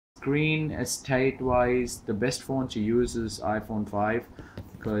screen estate wise, the best phone to use is iPhone 5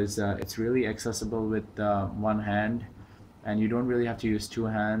 because it's really accessible with one hand, and you don't really have to use two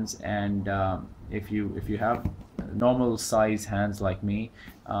hands. And if you have normal size hands like me,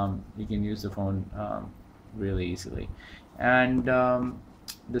 you can use the phone really easily. And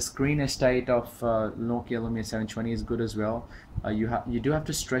the screen estate of Nokia Lumia 720 is good as well. You do have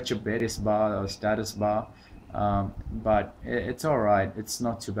to stretch a bit this bar or status bar, but it's all right. It's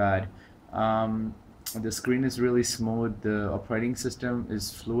not too bad. The screen is really smooth. The operating system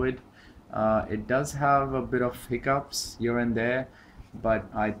is fluid. It does have a bit of hiccups here and there, but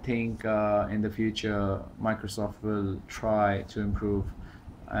I think in the future Microsoft will try to improve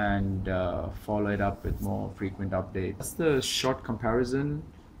and follow it up with more frequent updates. That's the short comparison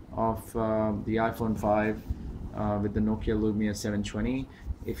of the iPhone 5 with the Nokia Lumia 720.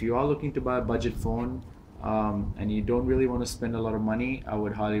 If you are looking to buy a budget phone and you don't really want to spend a lot of money, I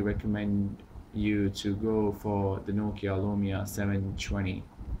would highly recommend you to go for the Nokia Lumia 720.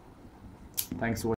 Thanks for watching.